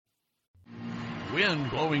Wind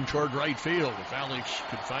blowing toward right field. If Alex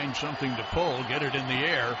could find something to pull, get it in the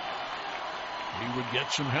air, he would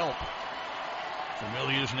get some help.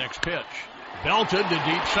 Familia's next pitch. Belted to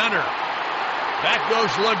deep center. Back goes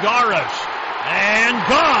Lagares. And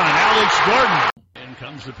gone, Alex Gordon. In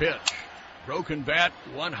comes the pitch. Broken bat,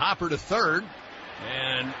 one hopper to third.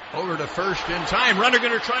 And over to first in time. Runner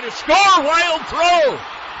going to try to score. Wild throw.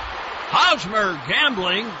 Hosmer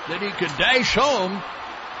gambling that he could dash home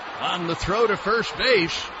on the throw to first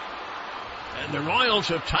base. And the Royals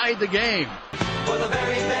have tied the game. For the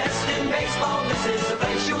very best in baseball, this is the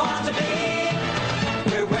place you want to be.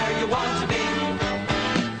 We're where you want to be.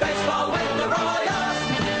 Baseball with the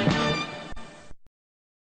Royals.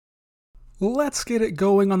 Let's get it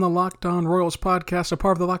going on the Locked On Royals podcast, a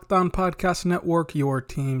part of the Locked On Podcast Network, your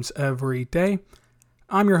teams every day.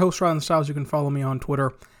 I'm your host, Rylan Stiles. You can follow me on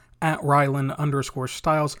Twitter at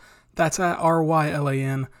Rylan_Stiles. That's at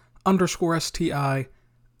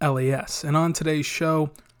RYLAN_STILAS. And on today's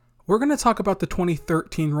show, we're going to talk about the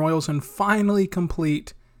 2013 Royals and finally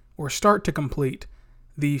complete, or start to complete,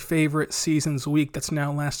 the favorite seasons week that's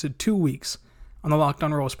now lasted 2 weeks on the Locked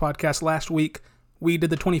On Royals podcast. Last week, we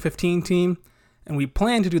did the 2015 team, and we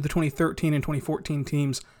plan to do the 2013 and 2014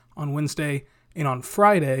 teams on Wednesday and on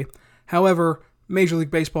Friday. However, Major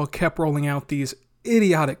League Baseball kept rolling out these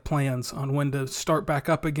idiotic plans on when to start back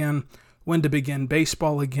up again, when to begin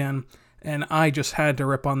baseball again, and I just had to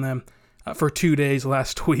rip on them for 2 days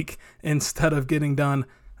last week instead of getting done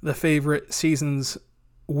the favorite seasons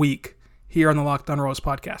week here on the Locked On Royals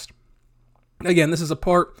podcast. Again, this is a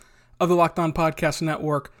part of the Locked On Podcast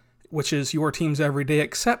Network, which is your teams every day,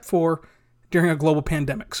 except for during a global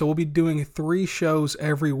pandemic. So we'll be doing 3 shows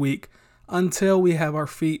every week until we have our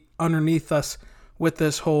feet underneath us with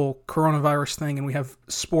this whole coronavirus thing and we have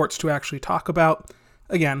sports to actually talk about.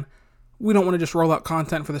 Again, we don't want to just roll out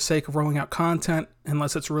content for the sake of rolling out content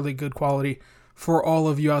unless it's really good quality. For all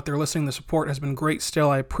of you out there listening, the support has been great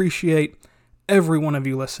still. I appreciate every one of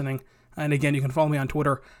you listening. And again, you can follow me on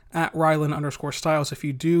Twitter at Rylan_Stiles if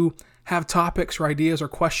you do have topics or ideas or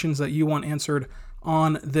questions that you want answered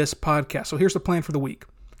on this podcast. So here's the plan for the week.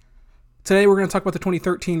 Today we're going to talk about the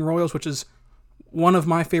 2013 Royals, which is one of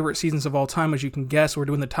my favorite seasons of all time. As you can guess, we're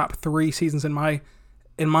doing the top 3 seasons in my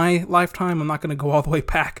lifetime. I'm not going to go all the way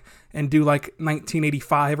back and do like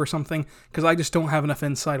 1985 or something because I just don't have enough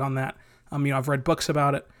insight on that. I've read books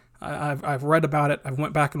about it. I've read about it. I've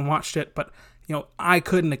went back and watched it, but I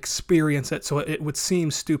couldn't experience it, so it would seem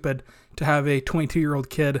stupid to have a 22-year-old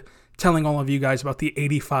kid telling all of you guys about the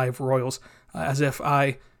 85 Royals as if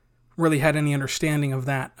I really had any understanding of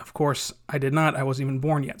that. Of course, I did not. I wasn't even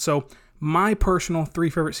born yet. So my personal 3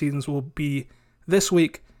 favorite seasons will be this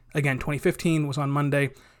week. Again, 2015 was on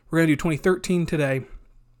Monday. We're going to do 2013 today,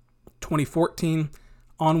 2014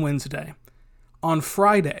 on Wednesday. On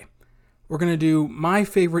Friday, we're going to do my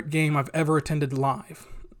favorite game I've ever attended live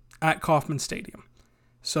at Kauffman Stadium.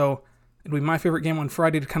 So it'll be my favorite game on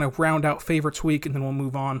Friday to kind of round out favorites week, and then we'll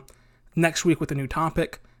move on next week with a new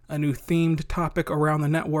topic, a new themed topic around the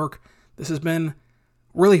network. This has been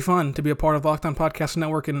really fun to be a part of Locked On Podcast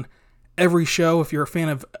Network, and every show, if you're a fan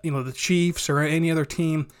of the Chiefs or any other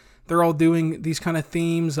team, they're all doing these kind of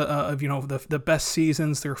themes of the best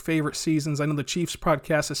seasons, their favorite seasons. I know the Chiefs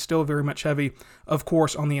podcast is still very much heavy, of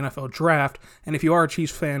course, on the NFL draft. And if you are a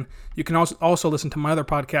Chiefs fan, you can also listen to my other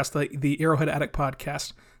podcast, the Arrowhead Addict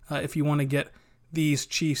podcast, if you want to get these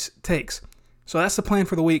Chiefs takes. So that's the plan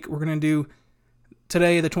for the week. We're going to do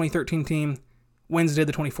today the 2013 team, Wednesday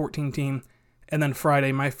the 2014 team, and then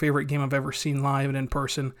Friday my favorite game I've ever seen live and in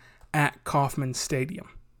person at Kauffman Stadium.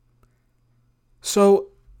 So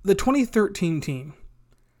the 2013 team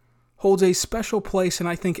holds a special place in,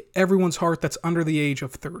 I think, everyone's heart that's under the age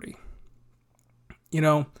of 30.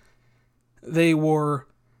 They were,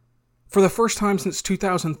 for the first time since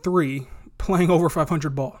 2003, playing over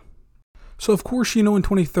 500 ball. So, of course, in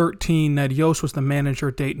 2013, Ned Yost was the manager,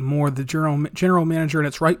 Dayton Moore the general manager, and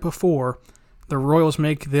it's right before the Royals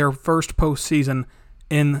make their first postseason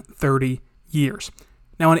in 30 years.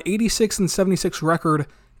 Now, an 86-76 record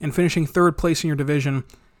and finishing third place in your division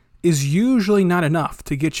is usually not enough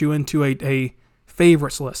to get you into a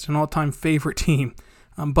favorites list, an all-time favorite team.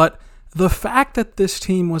 But the fact that this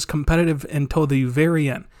team was competitive until the very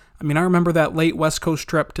end. I remember that late West Coast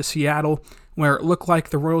trip to Seattle where it looked like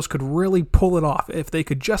the Royals could really pull it off. If they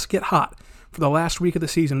could just get hot for the last week of the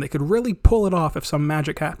season, they could really pull it off if some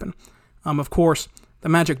magic happened. Of course, the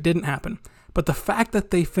magic didn't happen. But the fact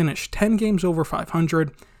that they finished 10 games over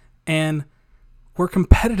 500 and were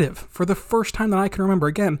competitive for the first time that I can remember.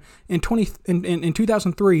 Again, in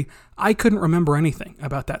 2003, I couldn't remember anything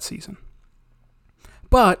about that season.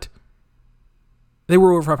 But They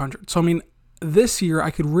were over 500. So, I mean, this year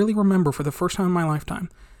I could really remember for the first time in my lifetime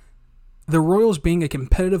the Royals being a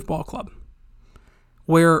competitive ball club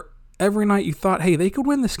where every night you thought, hey, they could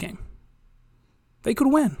win this game. They could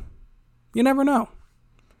win. You never know.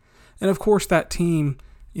 And of course, that team,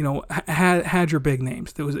 had your big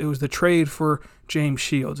names. It was the trade for James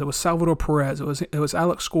Shields. It was Salvador Perez. It was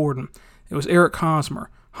Alex Gordon. It was Eric Hosmer,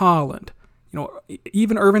 Holland.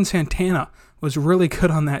 Even Irvin Santana was really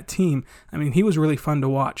good on that team. I mean, he was really fun to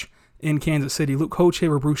watch in Kansas City. Luke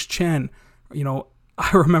Hochevar, Bruce Chen.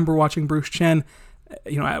 I remember watching Bruce Chen,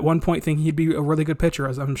 at one point thinking he'd be a really good pitcher,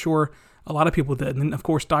 as I'm sure a lot of people did. And then, of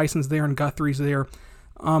course, Dyson's there and Guthrie's there.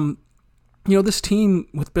 This team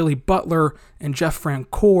with Billy Butler and Jeff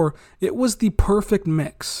Francoeur, it was the perfect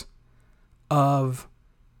mix of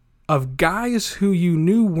guys who you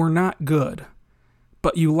knew were not good,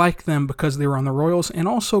 but you liked them because they were on the Royals, and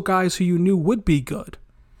also guys who you knew would be good.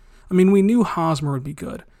 I mean, we knew Hosmer would be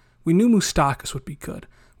good. We knew Moustakas would be good.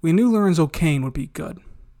 We knew Lorenzo Cain would be good.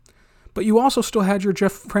 But you also still had your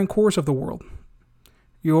Jeff Francoeurs of the world,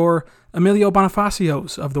 your Emilio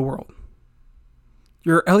Bonifacios of the world,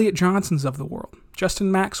 your Elliot Johnsons of the world,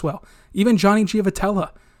 Justin Maxwell, even Johnny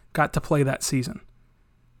Giavotella got to play that season.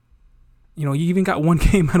 You even got one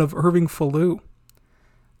game out of Irving Falou.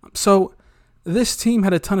 So this team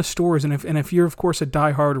had a ton of stories, and if you're, of course, a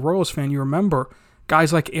diehard Royals fan, you remember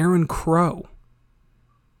guys like Aaron Crow.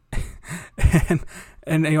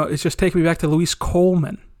 and it's just taking me back to Luis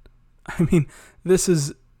Coleman. I mean, this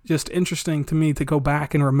is just interesting to me to go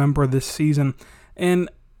back and remember this season. And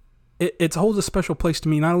it holds a special place to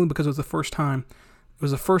me, not only because it was the first time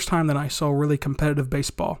that I saw really competitive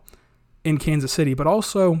baseball in Kansas City, but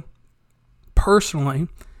also personally,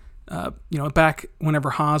 back whenever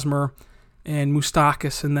Hosmer and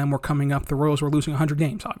Moustakas and them were coming up, the Royals were losing 100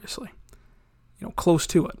 games, obviously, close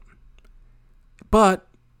to it. But,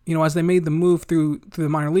 as they made the move through the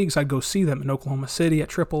minor leagues, I'd go see them in Oklahoma City, at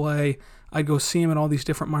AAA. I'd go see them at all these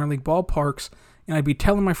different minor league ballparks, and I'd be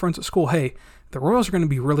telling my friends at school, hey, the Royals are going to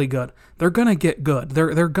be really good. They're going to get good.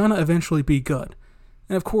 They're going to eventually be good.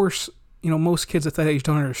 And of course, most kids at that age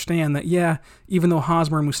don't understand that, yeah, even though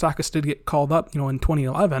Hosmer and Moustakas did get called up, in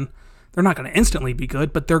 2011, they're not going to instantly be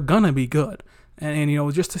good, but they're going to be good.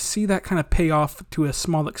 And just to see that kind of pay off to a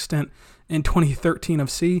small extent in 2013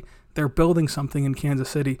 of they're building something in Kansas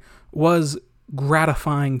City was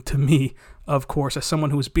gratifying to me, of course, as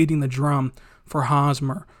someone who was beating the drum for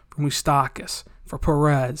Hosmer, for Moustakas, for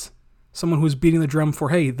Perez, someone who's beating the drum for,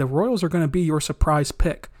 hey, the Royals are going to be your surprise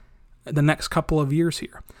pick the next couple of years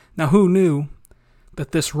here. Now, who knew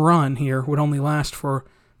that this run here would only last for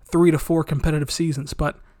 3 to 4 competitive seasons?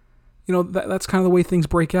 But, that's kind of the way things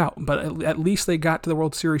break out. But at least they got to the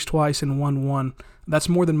World Series twice and won one. That's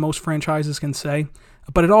more than most franchises can say.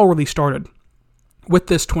 But it all really started with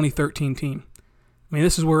this 2013 team. I mean,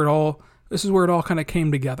 this is where it all kind of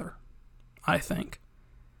came together, I think.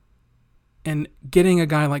 And getting a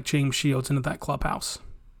guy like James Shields into that clubhouse.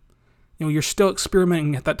 You're still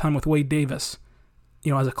experimenting at that time with Wade Davis,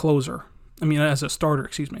 as a starter,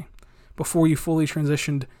 before you fully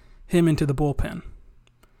transitioned him into the bullpen.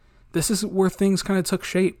 This is where things kind of took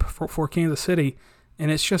shape for Kansas City, and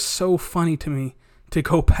it's just so funny to me to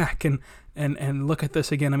go back and look at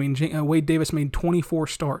this again. I mean, Wade Davis made 24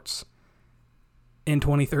 starts in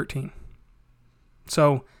 2013.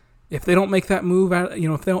 So if they don't make that move,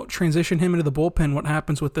 if they don't transition him into the bullpen, what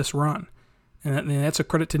happens with this run? And that's a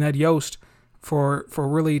credit to Ned Yost for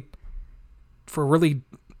really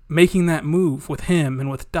making that move with him and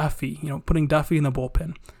with Duffy. Putting Duffy in the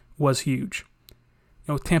bullpen was huge.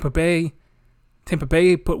 Tampa Bay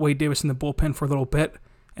put Wade Davis in the bullpen for a little bit,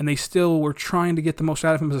 and they still were trying to get the most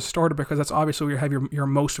out of him as a starter because that's obviously where you have your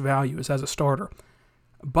most value is as a starter.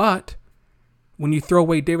 But when you throw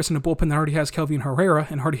Wade Davis in a bullpen that already has Kelvin Herrera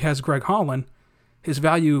and already has Greg Holland, his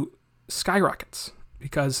value skyrockets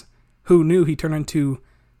because who knew he turned into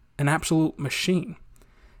an absolute machine.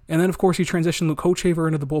 And then, of course, he transitioned Luke Hochevar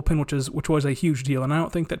into the bullpen, which was a huge deal. And I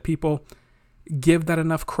don't think that people give that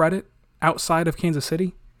enough credit outside of Kansas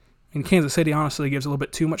City. And Kansas City honestly gives a little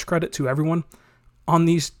bit too much credit to everyone on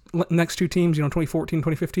these next two teams, 2014,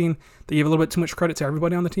 2015. They give a little bit too much credit to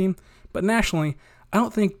everybody on the team. But nationally, I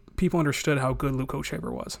don't think people understood how good Luke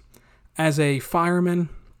Hochevar was. As a fireman,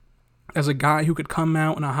 as a guy who could come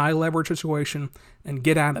out in a high leverage situation and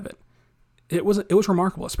get out of it. It was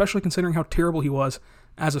remarkable, especially considering how terrible he was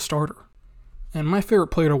as a starter. And my favorite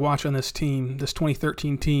player to watch on this team, this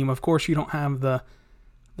 2013 team, of course you don't have the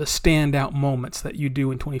standout moments that you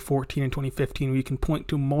do in 2014 and 2015 where you can point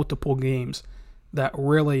to multiple games that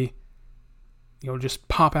really, just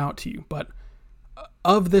pop out to you. But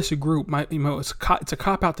of this group, it's a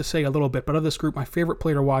cop-out to say a little bit, but of this group, my favorite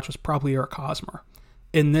player to watch was probably Eric Hosmer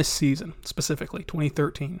in this season, specifically,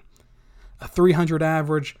 2013. A 300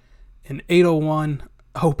 average, an 801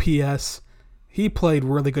 OPS. He played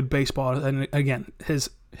really good baseball, and again, his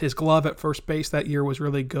glove at first base that year was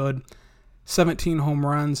really good. 17 home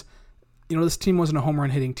runs. This team wasn't a home run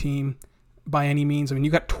hitting team by any means. I mean, you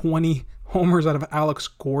got 20 homers out of Alex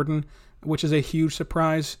Gordon, which is a huge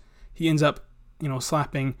surprise. He ends up,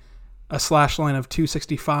 slapping a slash line of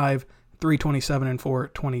 265, 327, and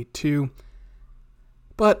 422.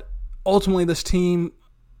 But ultimately, this team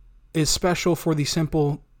is special for the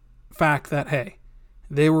simple fact that, hey,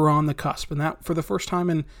 they were on the cusp. And that, for the first time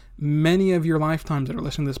in many of your lifetimes that are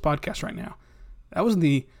listening to this podcast right now, that was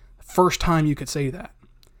the first time you could say that.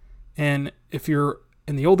 And if you're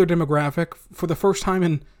in the older demographic, for the first time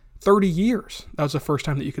in 30 years, that was the first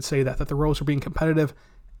time that you could say that the Royals were being competitive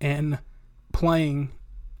and playing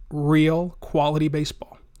real quality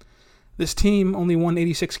baseball. This team only won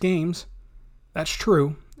 86 games. That's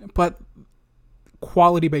true, but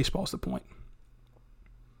quality baseball is the point.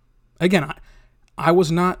 Again, I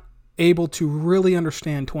was not able to really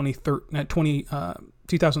understand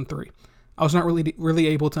 2003. I was not really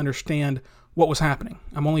able to understand what was happening.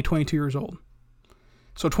 I'm only 22 years old.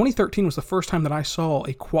 So 2013 was the first time that I saw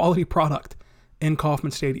a quality product in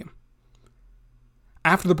Kauffman Stadium.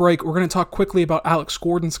 After the break, we're going to talk quickly about Alex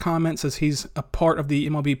Gordon's comments, as he's a part of the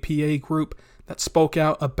MLB PA group that spoke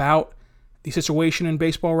out about the situation in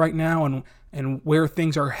baseball right now and where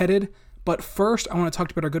things are headed. But first, I want to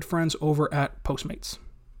talk about our good friends over at Postmates.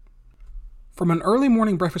 From an early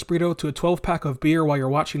morning breakfast burrito to a 12-pack of beer while you're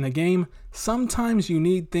watching the game, sometimes you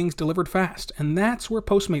need things delivered fast, and that's where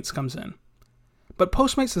Postmates comes in. But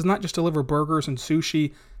Postmates does not just deliver burgers and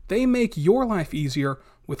sushi, they make your life easier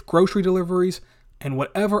with grocery deliveries and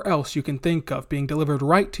whatever else you can think of being delivered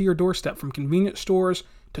right to your doorstep, from convenience stores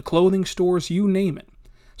to clothing stores, you name it.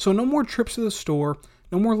 So no more trips to the store,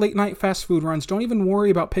 no more late night fast food runs, don't even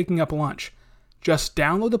worry about picking up lunch. Just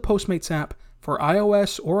download the Postmates app for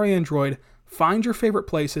iOS or Android, find your favorite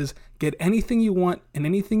places, get anything you want and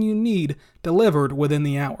anything you need delivered within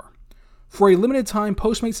the hour. For a limited time,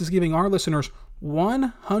 Postmates is giving our listeners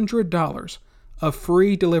 $100 of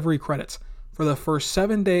free delivery credits for the first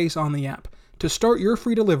 7 days on the app. To start your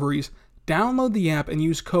free deliveries, download the app and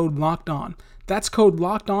use code LOCKEDON. That's code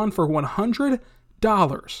LOCKEDON for $100.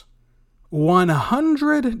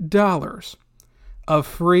 $100 of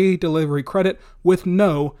free delivery credit with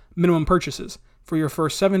no minimum purchases for your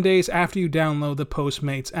first 7 days after you download the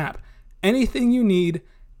Postmates app. Anything you need,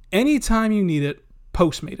 anytime you need it,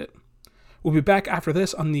 Postmate it. We'll be back after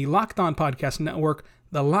this on the Locked On Podcast Network,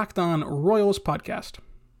 the Locked On Royals podcast.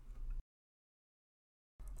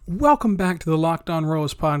 Welcome back to the Locked On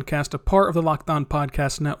Royals podcast, a part of the Locked On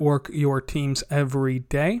Podcast Network, your teams every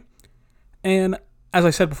day. And as I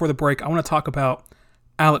said before the break, I want to talk about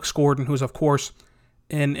Alex Gordon, who is, of course,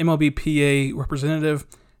 an MLB PA representative,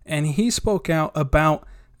 and he spoke out about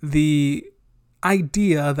the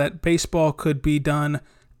idea that baseball could be done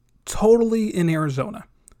totally in Arizona.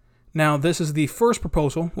 Now, this is the first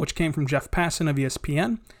proposal, which came from Jeff Passan of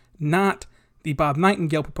ESPN, not the Bob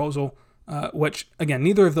Nightingale proposal, which, again,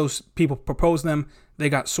 neither of those people proposed them. They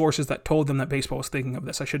got sources that told them that baseball was thinking of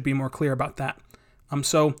this. I should be more clear about that.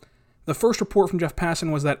 So the first report from Jeff Passan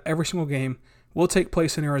was that every single game will take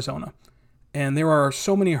place in Arizona. And there are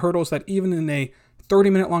so many hurdles that even in a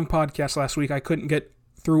 30-minute long podcast last week, I couldn't get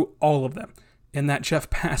through all of them in that Jeff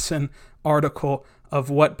Passan article of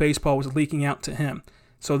what baseball was leaking out to him.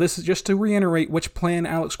 So this is just to reiterate which plan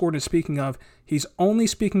Alex Gordon is speaking of. He's only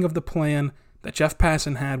speaking of the plan that Jeff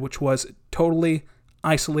Passan had, which was totally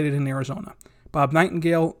isolated in Arizona. Bob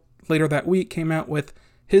Nightingale later that week came out with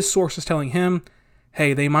his sources telling him,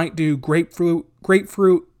 hey, they might do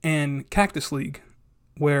grapefruit and Cactus League,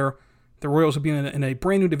 where the Royals would be in a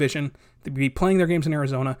brand new division. They'd be playing their games in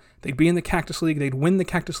Arizona. They'd be in the Cactus League. They'd win the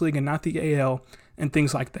Cactus League and not the AL, and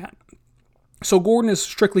things like that. So Gordon is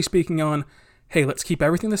strictly speaking on, hey, let's keep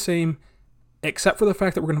everything the same, except for the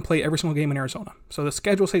fact that we're going to play every single game in Arizona. So the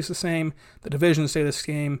schedule stays the same, the divisions stay the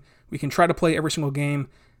same, we can try to play every single game,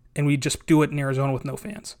 and we just do it in Arizona with no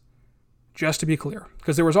fans. Just to be clear.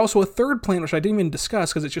 Because there was also a third plan, which I didn't even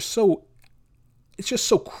discuss, because it's just so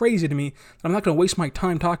crazy to me that I'm not going to waste my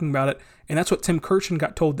time talking about it, and that's what Tim Kurkjian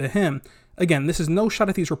got told to him. Again, this is no shot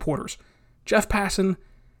at these reporters. Jeff Passan,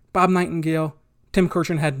 Bob Nightingale, Tim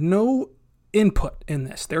Kurkjian had no input in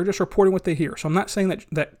this. They're just reporting what they hear. So I'm not saying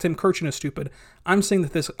that Tim Kurkjian is stupid. I'm saying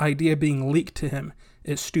that this idea being leaked to him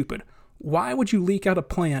is stupid. Why would you leak out a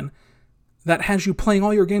plan that has you playing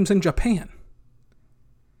all your games in Japan?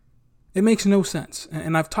 It makes no sense.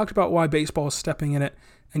 And I've talked about why baseball is stepping in it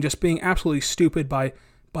and just being absolutely stupid by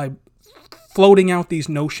floating out these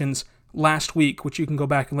notions last week, which you can go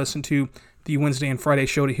back and listen to the Wednesday and Friday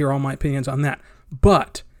show to hear all my opinions on that.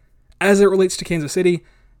 But as it relates to Kansas City,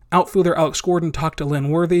 outfielder Alex Gordon talked to Lynn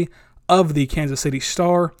Worthy of the Kansas City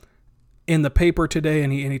Star in the paper today,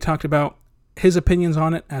 and he talked about his opinions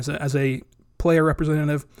on it as a player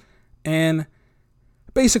representative, and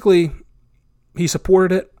basically he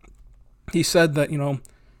supported it. He said that,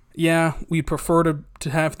 yeah, we prefer to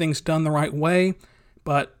have things done the right way,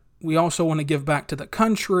 but we also want to give back to the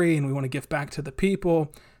country and we want to give back to the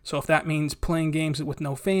people. So if that means playing games with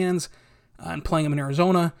no fans and playing them in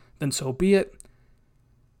Arizona, then so be it.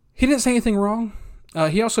 He didn't say anything wrong.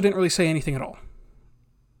 He also didn't really say anything at all.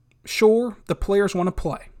 Sure, the players want to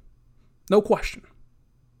play. No question.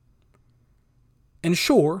 And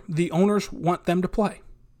sure, the owners want them to play.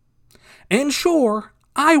 And sure,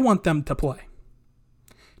 I want them to play.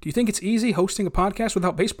 Do you think it's easy hosting a podcast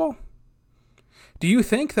without baseball? Do you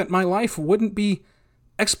think that my life wouldn't be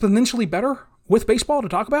exponentially better with baseball to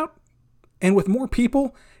talk about? And with more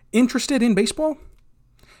people interested in baseball?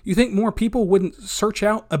 You think more people wouldn't search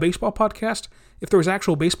out a baseball podcast if there was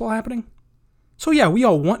actual baseball happening? So yeah, we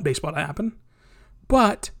all want baseball to happen,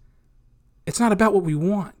 but it's not about what we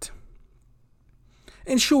want.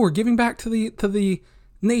 And sure, giving back to the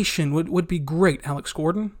nation would be great, Alex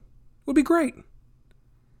Gordon. Would be great.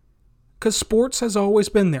 Because sports has always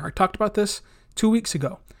been there. I talked about this 2 weeks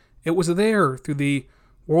ago. It was there through the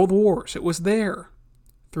World Wars. It was there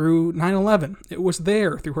through 9/11. It was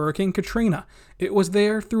there through Hurricane Katrina. It was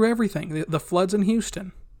there through everything. The floods in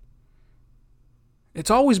Houston.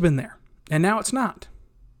 It's always been there. And now it's not.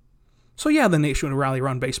 So yeah, the nation would rally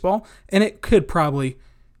around baseball. And it could probably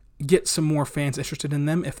get some more fans interested in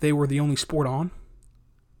them if they were the only sport on.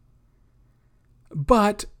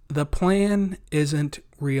 But the plan isn't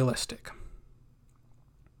realistic.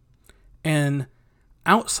 And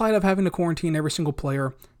outside of having to quarantine every single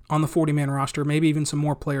player on the 40-man roster, maybe even some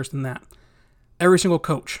more players than that, every single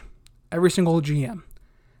coach, every single GM,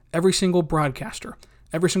 every single broadcaster,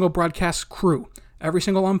 every single broadcast crew, every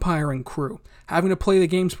single umpiring crew, having to play the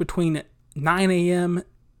games between 9 a.m.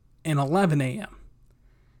 and 11 a.m.,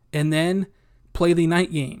 and then play the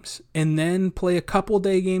night games, and then play a couple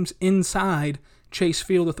day games inside Chase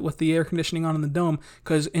Field with the air conditioning on in the dome,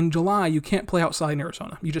 because in July you can't play outside in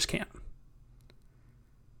Arizona. You just can't.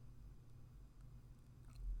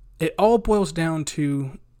 It all boils down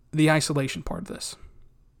to the isolation part of this.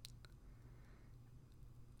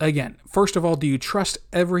 Again, first of all, do you trust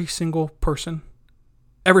every single person?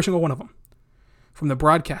 Every single one of them. From the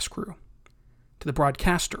broadcast crew, to the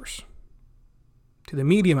broadcasters, to the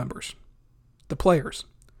media members, the players,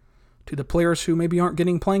 to the players who maybe aren't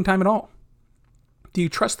getting playing time at all. Do you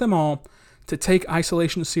trust them all to take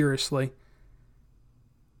isolation seriously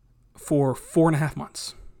for 4.5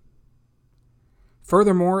 months?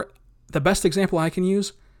 Furthermore, the best example I can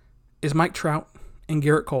use is Mike Trout and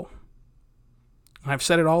Garrett Cole. I've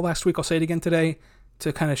said it all last week. I'll say it again today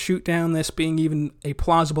to kind of shoot down this being even a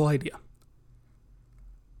plausible idea.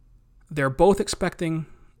 They're both expecting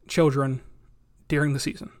children during the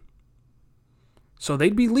season. So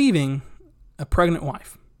they'd be leaving a pregnant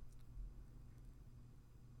wife.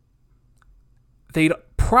 They'd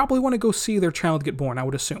probably want to go see their child get born, I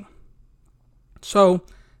would assume. So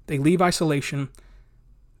they leave isolation.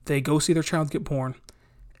 They go see their child get born.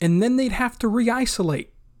 And then they'd have to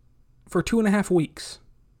re-isolate for 2.5 weeks.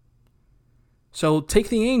 So take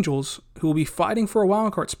the Angels, who will be fighting for a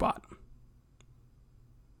wild card spot.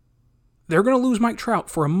 They're going to lose Mike Trout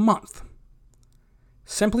for a month.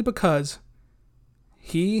 Simply because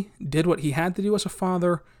he did what he had to do as a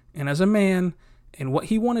father and as a man and what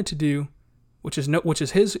he wanted to do, which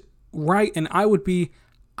is his right. And I would be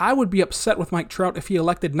upset with Mike Trout if he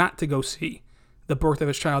elected not to go see the birth of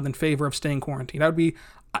his child in favor of staying quarantined.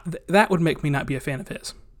 That would make me not be a fan of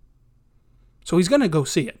his. So he's going to go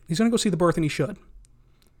see it. He's going to go see the birth, and he should.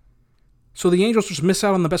 So the Angels just miss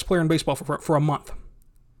out on the best player in baseball for a month.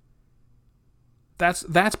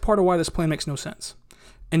 That's part of why this plan makes no sense.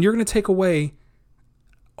 And you're going to take away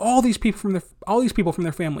all these people from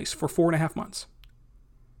their families for 4.5 months.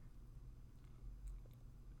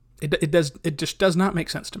 It just does not make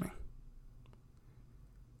sense to me.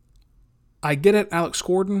 I get it. Alex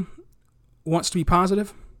Gordon wants to be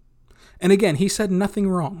positive. And again, he said nothing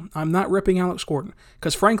wrong. I'm not ripping Alex Gordon,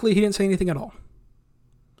 because frankly, he didn't say anything at all.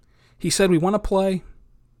 He said we want to play,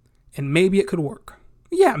 and maybe it could work.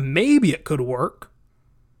 Yeah, maybe it could work.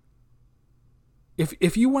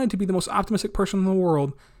 If you wanted to be the most optimistic person in the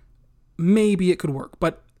world, maybe it could work.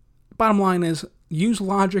 But bottom line is, use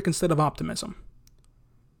logic instead of optimism.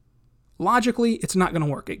 Logically, it's not going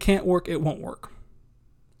to work. It can't work. It won't work.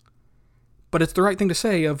 But it's the right thing to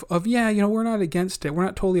say of yeah, we're not against it. We're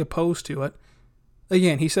not totally opposed to it.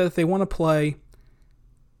 Again, he said that they want to play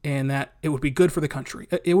and that it would be good for the country.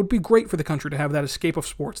 It would be great for the country to have that escape of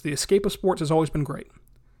sports. The escape of sports has always been great.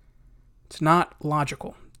 It's not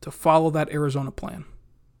logical to follow that Arizona plan.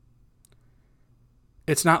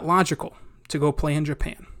 It's not logical to go play in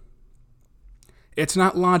Japan. It's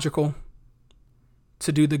not logical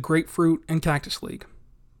to do the Grapefruit and Cactus League.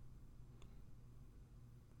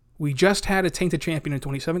 We just had a tainted champion in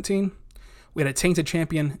 2017. We had a tainted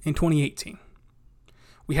champion in 2018.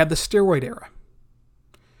 We had the steroid era.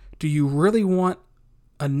 Do you really want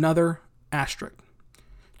another asterisk?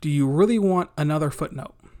 Do you really want another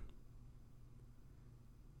footnote?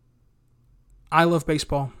 I love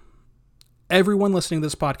baseball. Everyone listening to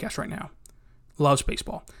this podcast right now loves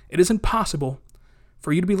baseball. It is impossible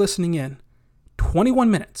for you to be listening in 21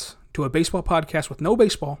 minutes to a baseball podcast with no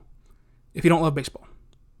baseball if you don't love baseball.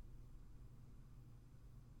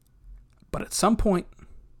 But at some point,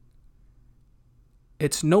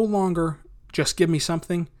 it's no longer just give me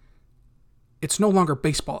something. It's no longer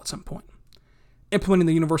baseball at some point. Implementing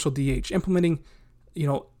the universal DH, implementing,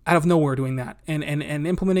 out of nowhere doing that, and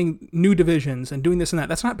implementing new divisions and doing this and that.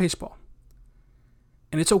 That's not baseball.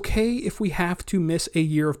 And it's okay if we have to miss a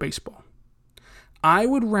year of baseball. I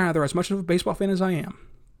would rather, as much of a baseball fan as I am,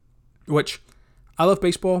 which I love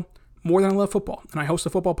baseball more than I love football, and I host a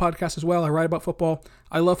football podcast as well. I write about football.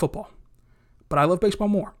 I love football. But I love baseball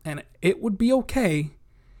more. And it would be okay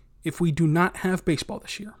if we do not have baseball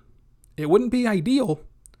this year. It wouldn't be ideal.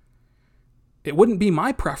 It wouldn't be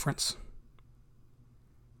my preference.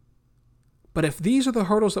 But if these are the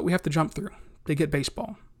hurdles that we have to jump through to get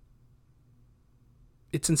baseball,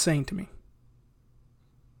 it's insane to me.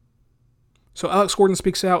 So Alex Gordon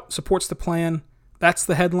speaks out, supports the plan. That's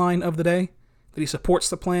the headline of the day, that he supports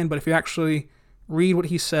the plan. But if you actually read what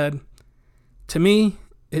he said, to me,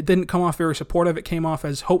 it didn't come off very supportive. It came off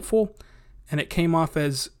as hopeful, and it came off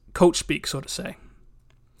as coach speak, so to say.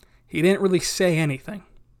 He didn't really say anything.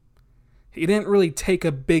 He didn't really take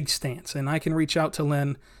a big stance, and I can reach out to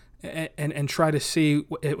Lynn and try to see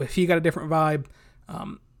if he got a different vibe.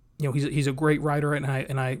 He's a great writer, and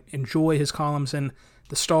I enjoy his columns in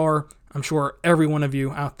the Star. I'm sure every one of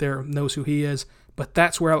you out there knows who he is, but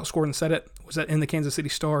that's where Alex Gordon said it, was that in the Kansas City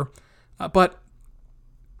Star. But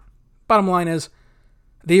bottom line is,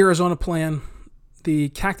 the Arizona plan, the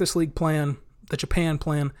Cactus League plan, the Japan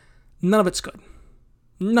plan, none of it's good.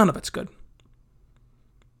 None of it's good.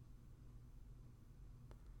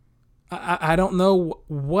 I don't know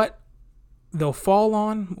what they'll fall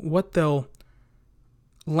on, what they'll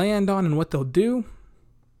land on, and what they'll do,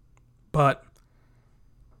 but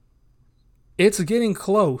it's getting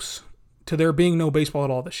close to there being no baseball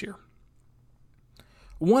at all this year.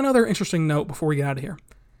 One other interesting note before we get out of here.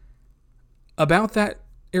 About that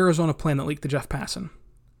Arizona plan that leaked to Jeff Passan.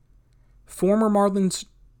 Former Marlins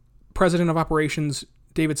president of operations,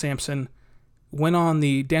 David Samson, went on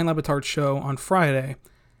the Dan Le Batard show on Friday,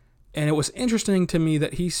 and it was interesting to me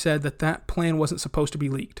that he said that plan wasn't supposed to be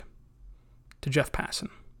leaked to Jeff Passan.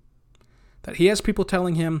 That he has people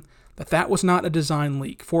telling him that was not a design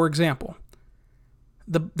leak. For example,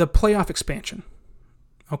 the playoff expansion,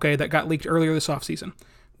 that got leaked earlier this offseason,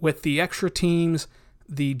 with the extra teams,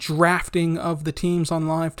 the drafting of the teams on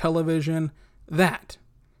live television,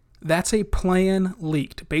 that's a plan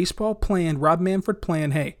leaked. Baseball planned, Rob Manfred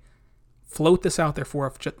planned, hey, float this out there for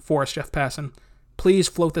us, Jeff Passan. Please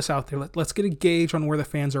float this out there. Let's get a gauge on where the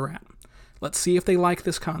fans are at. Let's see if they like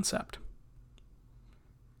this concept.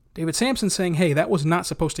 David Samson saying, hey, that was not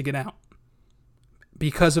supposed to get out.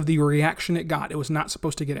 Because of the reaction it got, it was not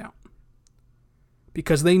supposed to get out.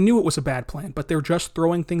 Because they knew it was a bad plan, but they're just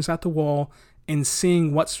throwing things at the wall and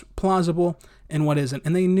seeing what's plausible and what isn't.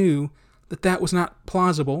 And they knew that was not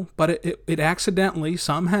plausible, but it accidentally,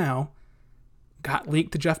 somehow, got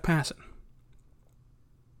leaked to Jeff Passan.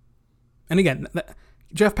 And again,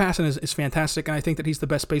 Jeff Passan is fantastic, and I think that he's the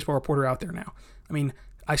best baseball reporter out there now. I mean,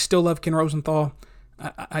 I still love Ken Rosenthal.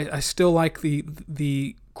 I still like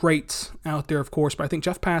the greats out there, of course, but I think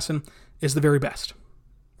Jeff Passan is the very best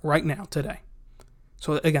right now, today.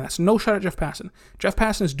 So again, that's no shot at Jeff Passan. Jeff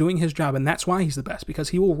Passan is doing his job, and that's why he's the best, because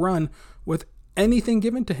he will run with anything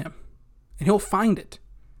given to him, and he'll find it.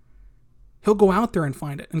 He'll go out there and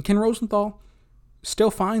find it. And Ken Rosenthal still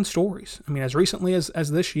finds stories. I mean, as recently as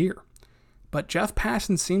this year. But Jeff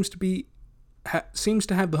Passan seems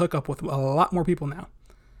to have the hookup with a lot more people now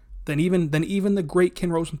than even the great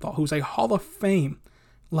Ken Rosenthal, who's a Hall of Fame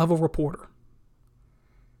level reporter.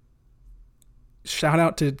 Shout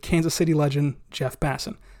out to Kansas City legend Jeff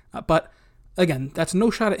Passan. But again, that's no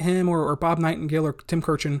shot at him or Bob Nightingale or Tim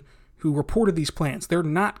Kirchin, who reported these plans. They're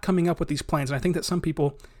not coming up with these plans, and I think that some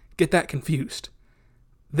people get that confused.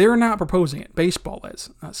 They're not proposing it. Baseball is.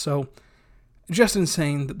 So just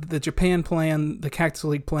insane. The Japan plan, the Cactus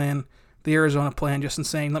League plan, the Arizona plan, just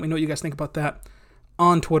insane. Let me know what you guys think about that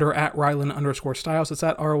on Twitter at Rylan_Stiles. It's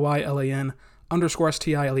at RYLAN_STILES.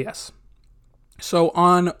 So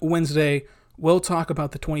on Wednesday, we'll talk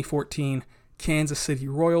about the 2014 Kansas City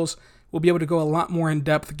Royals. We'll be able to go a lot more in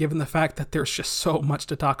depth given the fact that there's just so much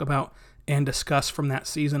to talk about and discuss from that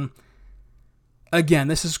season. Again,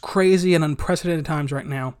 this is crazy and unprecedented times right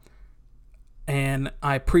now, and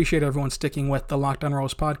I appreciate everyone sticking with the Locked On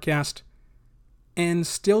Royals podcast and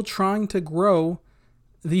still trying to grow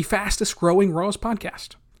the fastest growing Royals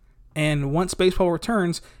podcast. And once baseball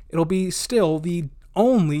returns, it'll be still the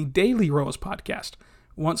only daily Royals podcast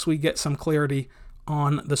once we get some clarity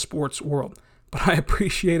on the sports world. But I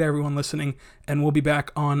appreciate everyone listening, and we'll be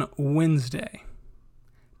back on Wednesday.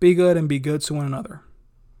 Be good and be good to one another.